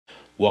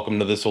Welcome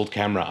to This Old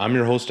Camera. I'm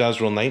your host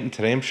Azrael Knight, and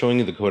today I'm showing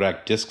you the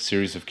Kodak Disc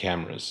series of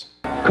cameras.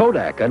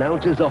 Kodak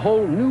announces a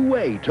whole new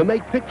way to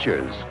make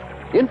pictures.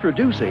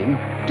 Introducing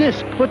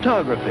disc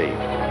photography.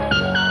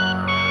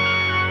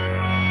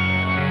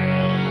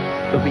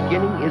 The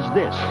beginning is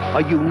this,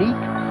 a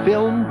unique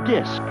film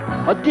disc.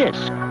 A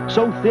disc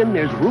so thin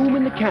there's room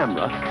in the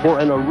camera for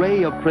an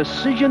array of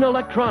precision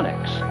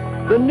electronics.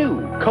 The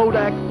new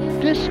Kodak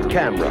Disc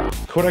camera.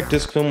 Kodak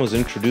Disc film was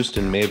introduced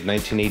in May of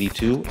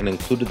 1982 and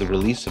included the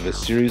release of a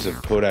series of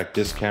Kodak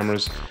Disc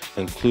cameras,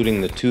 including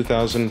the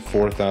 2000,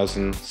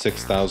 4000,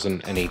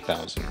 6000, and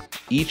 8000.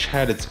 Each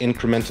had its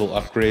incremental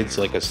upgrades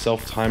like a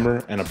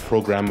self-timer and a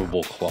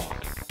programmable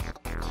clock.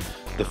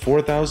 The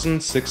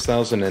 4000,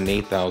 6000, and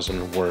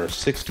 8000 were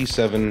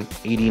 67,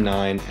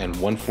 89, and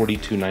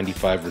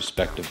 142.95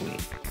 respectively.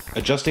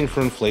 Adjusting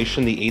for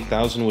inflation, the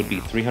 8000 would be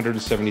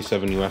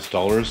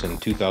 $377 in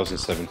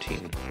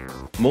 2017.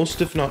 Most,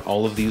 if not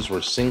all of these,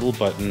 were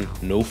single-button,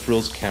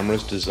 no-frills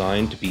cameras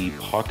designed to be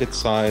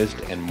pocket-sized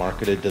and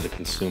marketed to the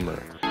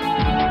consumer.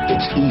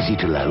 It's easy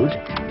to load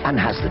and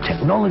has the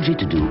technology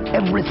to do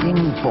everything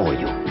for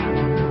you.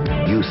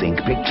 You think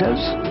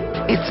pictures,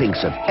 it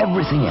thinks of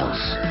everything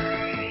else.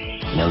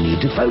 No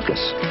need to focus.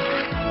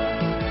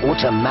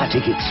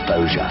 Automatic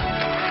exposure.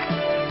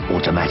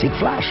 Automatic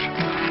flash,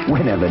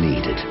 whenever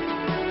needed.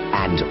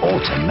 And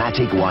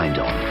automatic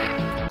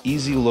wind-on.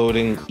 Easy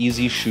loading,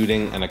 easy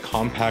shooting, and a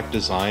compact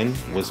design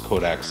was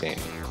Kodak's aim.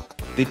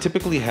 They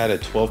typically had a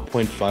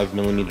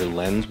 12.5mm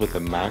lens with a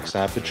max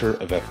aperture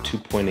of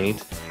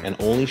f2.8 and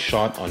only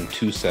shot on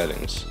two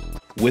settings,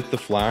 with the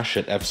flash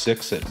at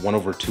f6 at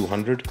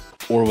 1/200,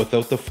 or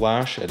without the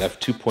flash at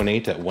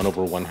f2.8 at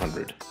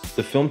 1/100.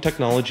 The film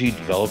technology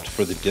developed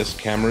for the disc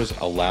cameras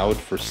allowed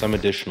for some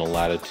additional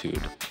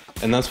latitude,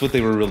 and that's what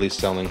they were really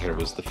selling here,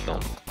 was the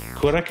film.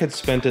 Kodak had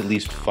spent at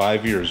least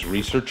 5 years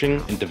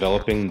researching and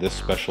developing this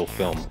special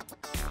film.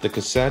 The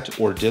cassette,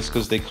 or disc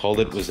as they called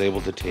it, was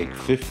able to take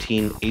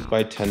 15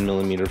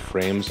 8x10mm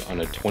frames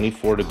on a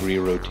 24-degree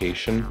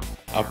rotation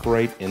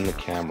upright in the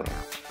camera.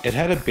 It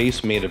had a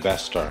base made of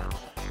estar,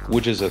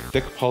 which is a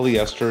thick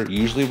polyester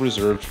usually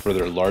reserved for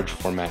their large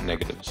format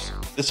negatives.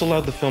 This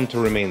allowed the film to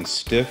remain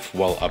stiff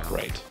while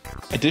upright.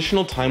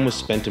 Additional time was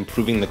spent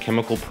improving the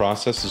chemical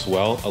process as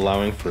well,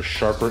 allowing for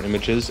sharper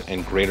images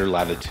and greater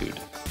latitude.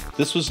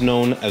 This was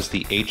known as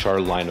the HR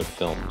line of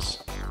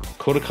films.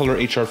 Kodacolor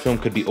HR film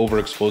could be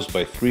overexposed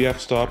by 3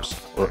 f-stops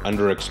or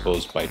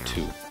underexposed by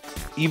 2.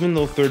 Even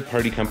though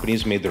third-party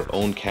companies made their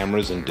own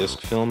cameras in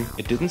disc film,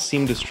 it didn't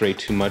seem to stray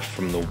too much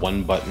from the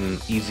one-button,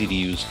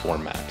 easy-to-use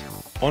format.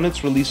 On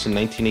its release in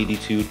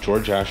 1982,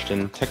 George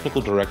Ashton,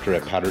 technical director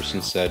at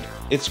Patterson, said,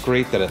 "It's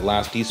great that at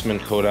last Eastman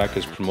Kodak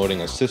is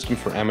promoting a system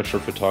for amateur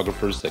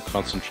photographers that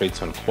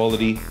concentrates on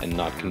quality and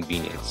not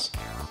convenience."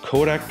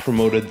 Kodak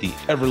promoted the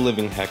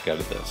ever-living heck out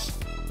of this.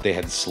 They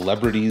had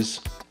celebrities,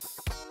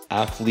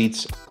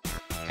 athletes,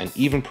 and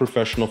even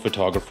professional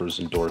photographers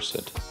endorse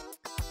it.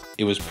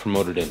 It was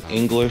promoted in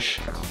English.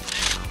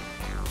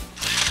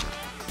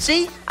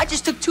 See? I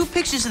just took 2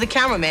 pictures of the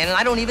cameraman and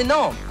I don't even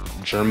know him.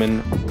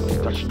 German,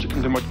 That stick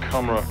in my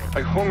camera.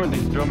 I hung on the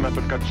film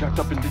but got jacked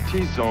up in the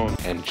T-zone.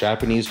 and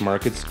Japanese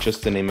markets,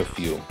 just to name a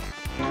few.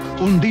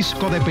 Un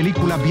disco de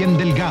película bien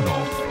delgado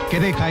que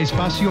deja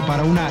espacio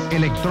para una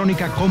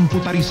electrónica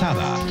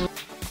computarizada.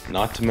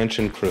 Not to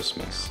mention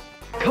Christmas.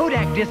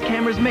 Kodak disc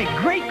cameras make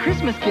great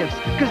Christmas gifts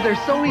because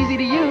they're so easy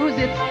to use,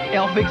 it's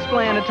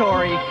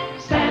self-explanatory.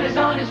 Santa's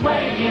on his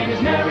way in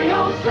his merry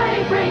old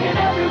sleigh, bringing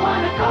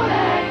everyone a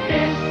Kodak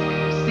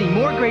disc. See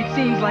more great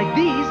scenes like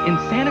these in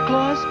Santa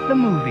Claus the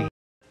Movie.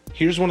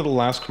 Here's one of the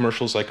last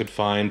commercials I could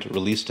find,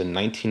 released in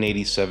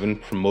 1987,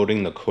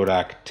 promoting the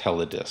Kodak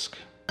Teledisc.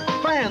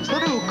 Fans, the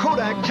new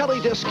Kodak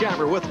Teledisc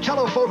camera with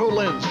telephoto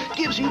lens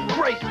gives you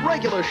great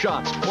regular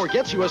shots or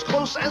gets you as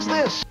close as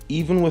this.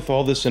 Even with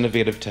all this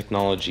innovative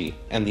technology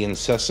and the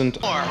incessant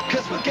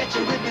Cause we'll get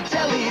you with the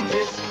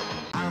Teledisc.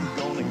 I'm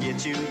gonna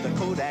get you the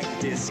Kodak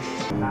Disc.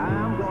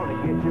 I'm gonna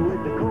get you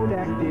with the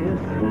Kodak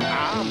disc.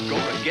 I'm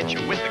gonna get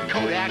you with the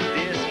Kodak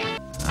Disc.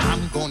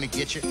 I'm gonna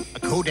get you a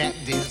Kodak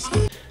Disc.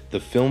 the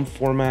film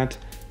format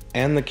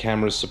and the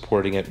cameras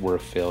supporting it were a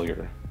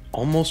failure,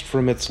 almost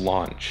from its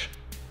launch.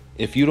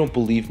 If you don't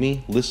believe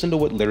me, listen to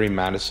what Larry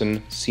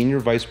Madison, Senior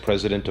Vice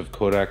President of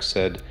Kodak,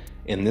 said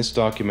in this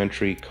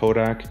documentary,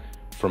 Kodak,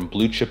 From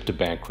Blue Chip to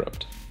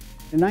Bankrupt.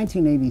 In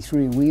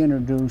 1983, we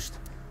introduced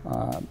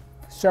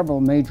several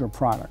major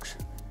products,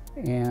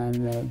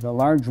 and the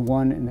large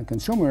one in the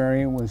consumer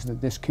area was the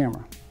disc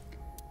camera.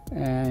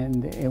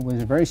 And it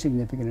was a very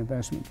significant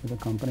investment for the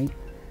company.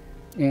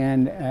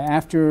 And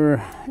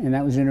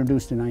that was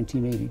introduced in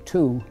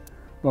 1982,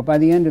 but by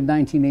the end of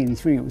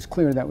 1983, it was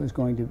clear that was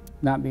going to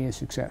not be a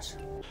success.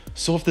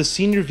 So if the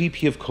senior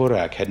VP of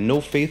Kodak had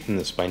no faith in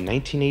this by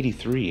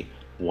 1983,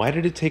 why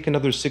did it take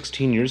another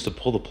 16 years to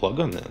pull the plug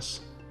on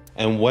this?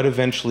 And what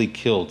eventually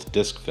killed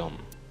disc film?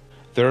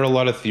 There are a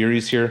lot of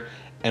theories here,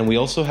 and we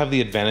also have the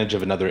advantage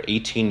of another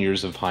 18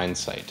 years of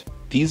hindsight.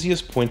 The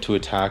easiest point to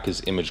attack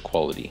is image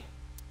quality.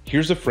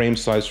 Here's a frame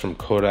size from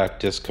Kodak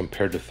Disc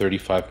compared to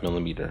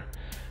 35mm.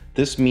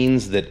 This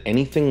means that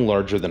anything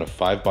larger than a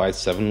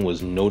 5x7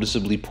 was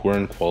noticeably poor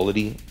in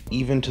quality,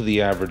 even to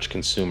the average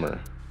consumer.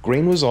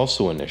 Grain was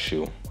also an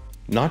issue,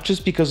 not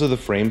just because of the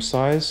frame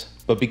size,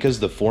 but because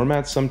the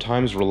format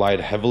sometimes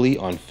relied heavily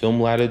on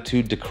film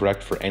latitude to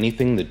correct for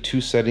anything the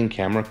 2-setting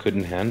camera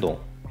couldn't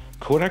handle.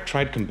 Kodak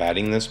tried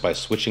combating this by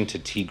switching to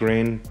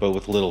T-grain, but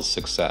with little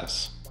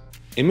success.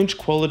 Image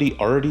quality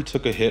already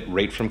took a hit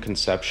right from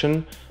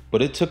conception,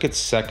 but it took its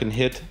second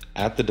hit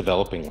at the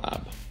developing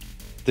lab.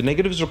 The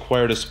negatives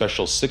required a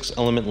special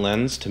 6-element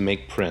lens to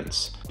make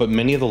prints, but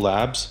many of the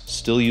labs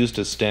still used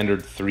a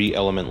standard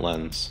 3-element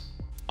lens.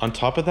 On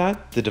top of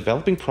that, the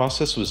developing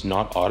process was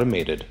not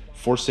automated,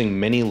 forcing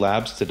many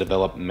labs to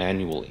develop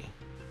manually.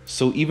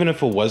 So even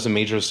if it was a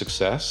major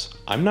success,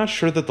 I'm not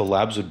sure that the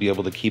labs would be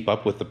able to keep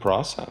up with the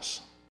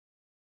process.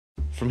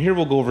 From here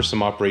we'll go over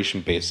some operation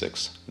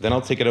basics, then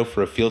I'll take it out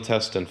for a field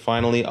test, and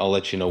finally I'll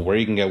let you know where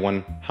you can get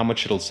one, how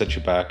much it'll set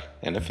you back,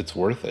 and if it's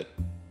worth it.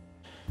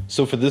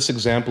 So for this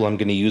example I'm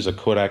going to use a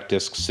Kodak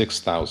Disc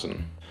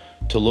 6000.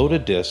 To load a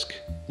disc,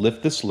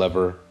 lift this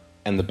lever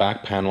and the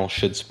back panel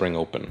should spring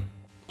open.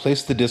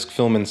 Place the disc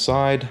film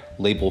inside,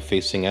 label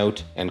facing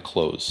out, and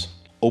close.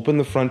 Open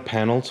the front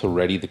panel to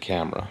ready the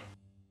camera.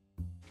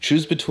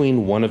 Choose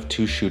between one of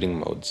two shooting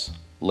modes,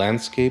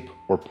 landscape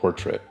or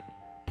portrait.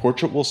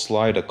 Portrait will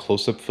slide a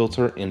close-up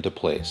filter into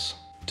place.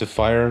 To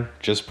fire,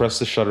 just press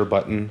the shutter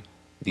button,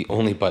 the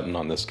only button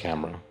on this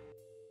camera.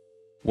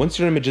 Once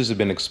your images have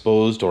been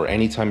exposed or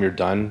anytime you're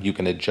done, you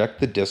can eject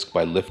the disc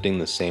by lifting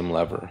the same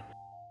lever.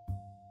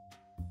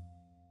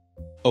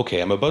 Okay,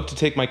 I'm about to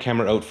take my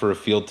camera out for a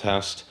field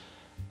test,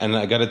 and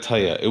I gotta tell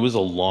you, it was a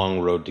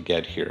long road to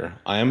get here.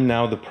 I am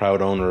now the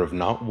proud owner of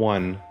not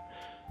one,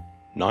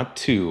 not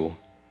two,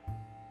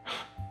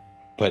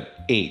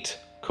 but 8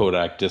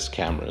 Kodak Disc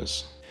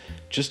cameras.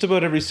 Just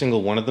about every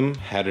single one of them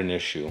had an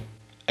issue,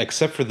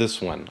 except for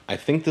this one. I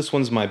think this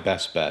one's my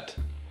best bet.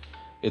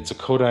 It's a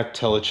Kodak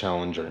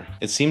Telechallenger.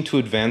 It seemed to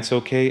advance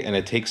okay, and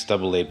it takes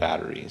AA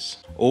batteries.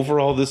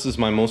 Overall, this is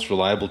my most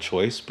reliable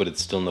choice, but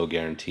it's still no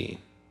guarantee.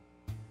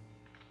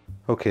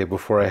 Okay,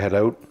 before I head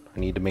out, I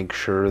need to make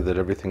sure that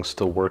everything's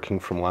still working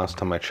from last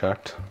time I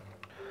checked.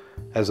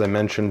 As I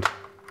mentioned,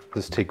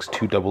 this takes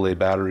 2 AA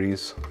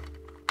batteries.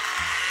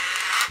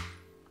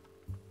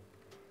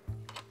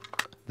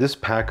 This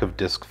pack of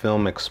disc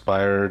film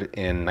expired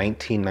in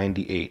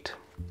 1998.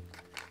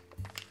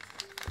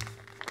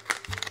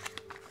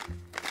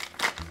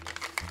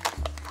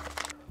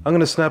 I'm going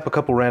to snap a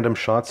couple random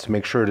shots to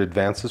make sure it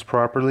advances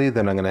properly,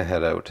 then I'm going to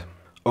head out.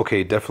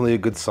 Okay, definitely a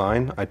good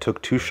sign. I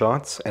took 2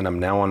 shots and I'm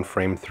now on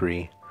frame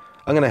 3.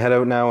 I'm going to head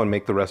out now and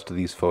make the rest of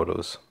these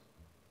photos.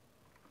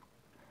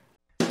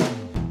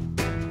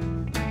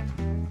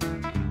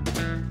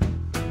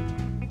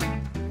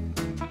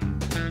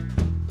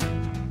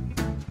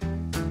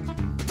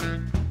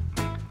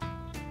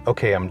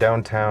 Okay, I'm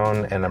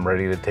downtown and I'm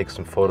ready to take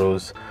some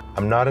photos.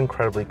 I'm not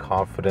incredibly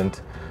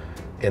confident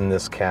in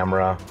this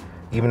camera.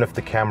 Even if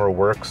the camera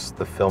works,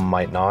 the film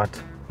might not.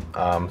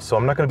 So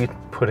I'm not going to be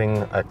putting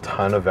a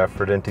ton of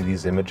effort into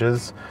these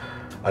images.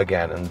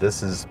 Again, and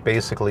this is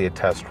basically a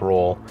test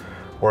roll,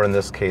 or in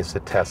this case, a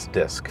test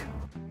disc.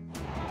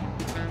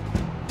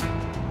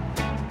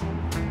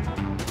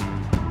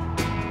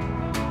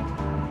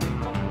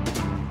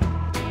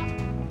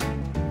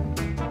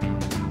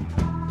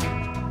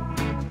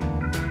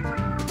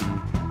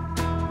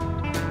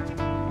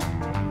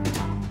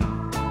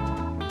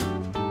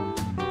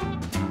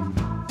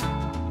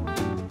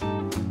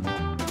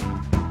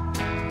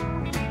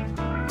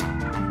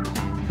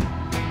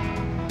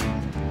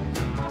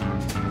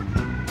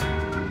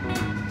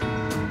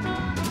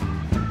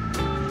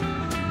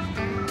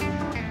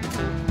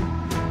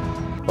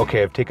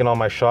 Okay, I've taken all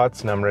my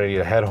shots and I'm ready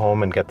to head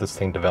home and get this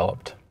thing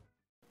developed.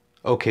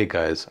 Okay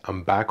guys,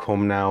 I'm back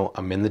home now,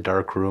 I'm in the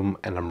dark room,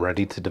 and I'm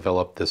ready to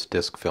develop this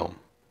disc film.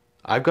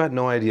 I've got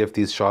no idea if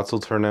these shots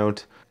will turn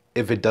out.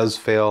 If it does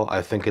fail,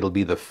 I think it'll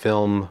be the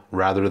film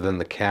rather than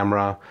the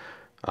camera,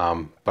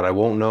 but I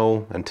won't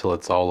know until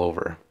it's all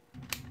over.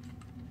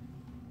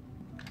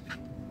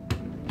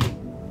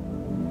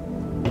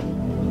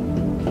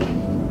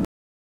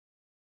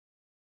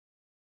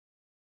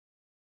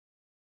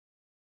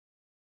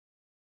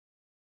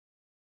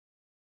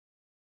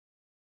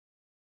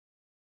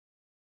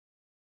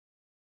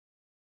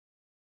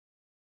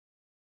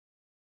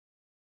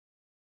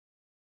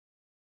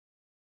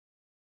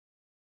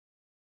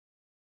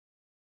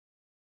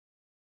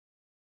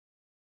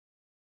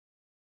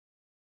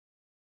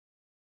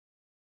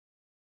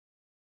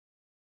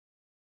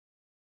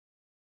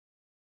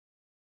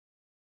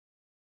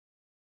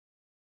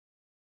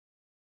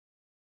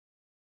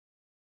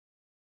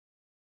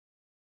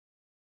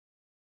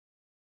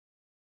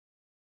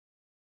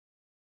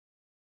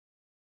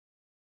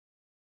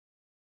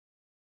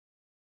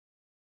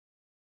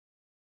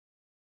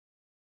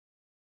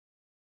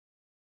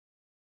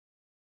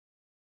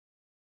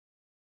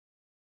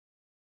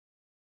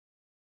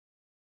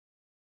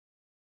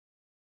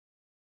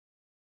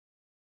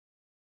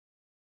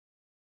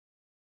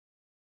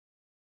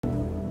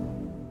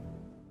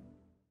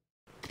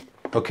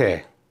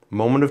 Okay,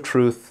 moment of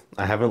truth.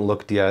 I haven't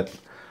looked yet.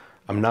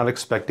 I'm not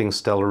expecting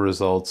stellar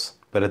results,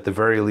 but at the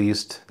very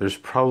least, there's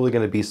probably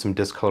going to be some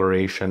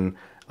discoloration.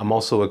 I'm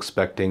also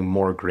expecting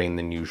more grain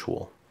than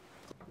usual.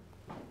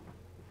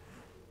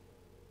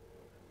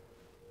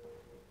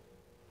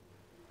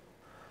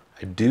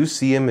 I do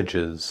see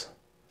images,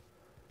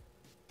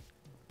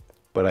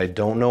 but I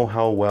don't know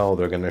how well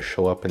they're going to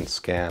show up in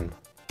scan.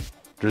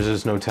 There's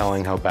just no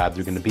telling how bad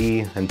they're going to be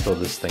until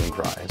this thing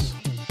dries.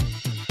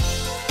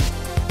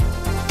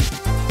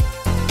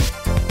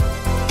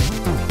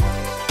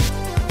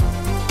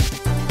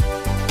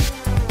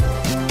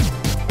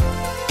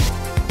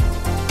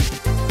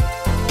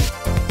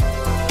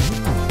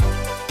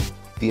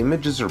 The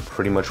images are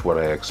pretty much what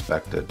I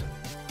expected.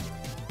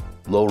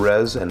 Low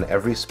res and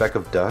every speck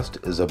of dust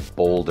is a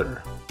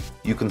boulder.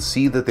 You can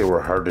see that they were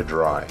hard to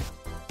dry,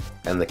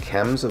 and the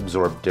chems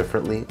absorb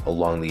differently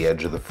along the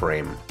edge of the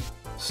frame.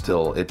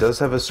 Still, it does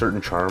have a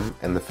certain charm,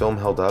 and the film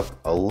held up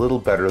a little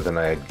better than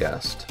I had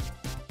guessed.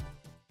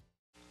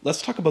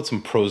 Let's talk about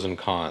some pros and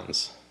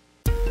cons.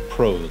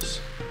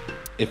 Pros.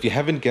 If you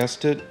haven't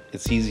guessed it,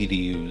 it's easy to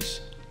use.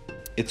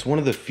 It's one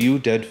of the few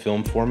dead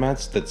film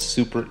formats that's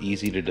super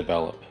easy to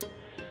develop.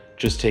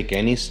 Just take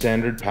any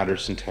standard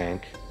Patterson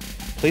tank,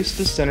 place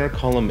the center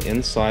column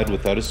inside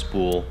without a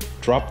spool,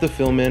 drop the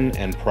film in,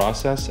 and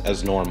process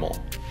as normal.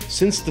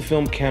 Since the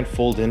film can't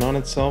fold in on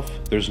itself,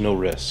 there's no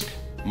risk.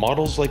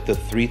 Models like the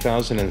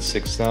 3000 and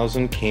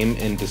 6000 came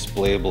in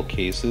displayable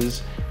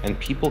cases, and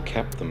people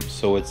kept them,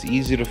 so it's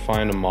easy to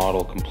find a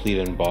model complete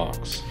in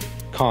box.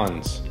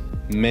 Cons.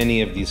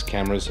 Many of these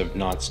cameras have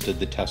not stood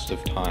the test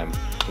of time.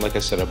 Like I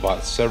said, I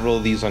bought several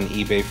of these on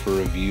eBay for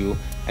review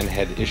and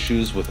had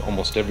issues with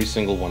almost every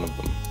single one of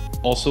them.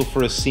 Also,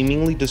 for a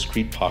seemingly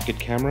discreet pocket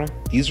camera,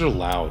 these are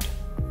loud.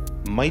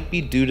 Might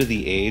be due to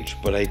the age,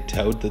 but I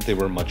doubt that they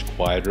were much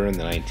quieter in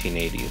the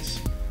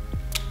 1980s.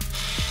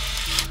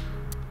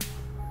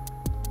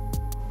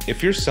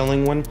 If you're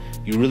selling one,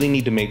 you really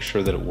need to make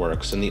sure that it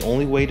works, and the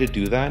only way to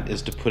do that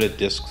is to put a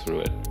disc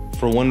through it.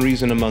 For one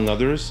reason among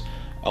others,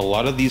 a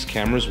lot of these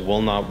cameras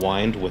will not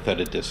wind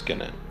without a disc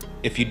in it.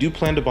 If you do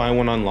plan to buy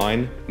one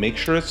online, make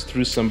sure it's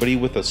through somebody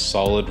with a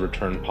solid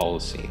return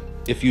policy.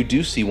 If you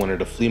do see one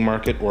at a flea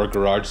market or a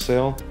garage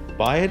sale,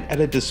 buy it at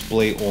a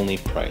display-only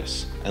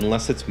price,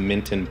 unless it's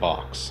mint in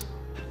box.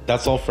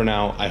 That's all for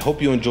now. I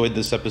hope you enjoyed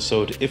this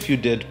episode. If you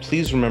did,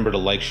 please remember to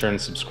like, share, and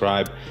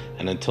subscribe.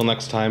 And until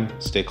next time,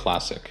 stay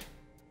classic.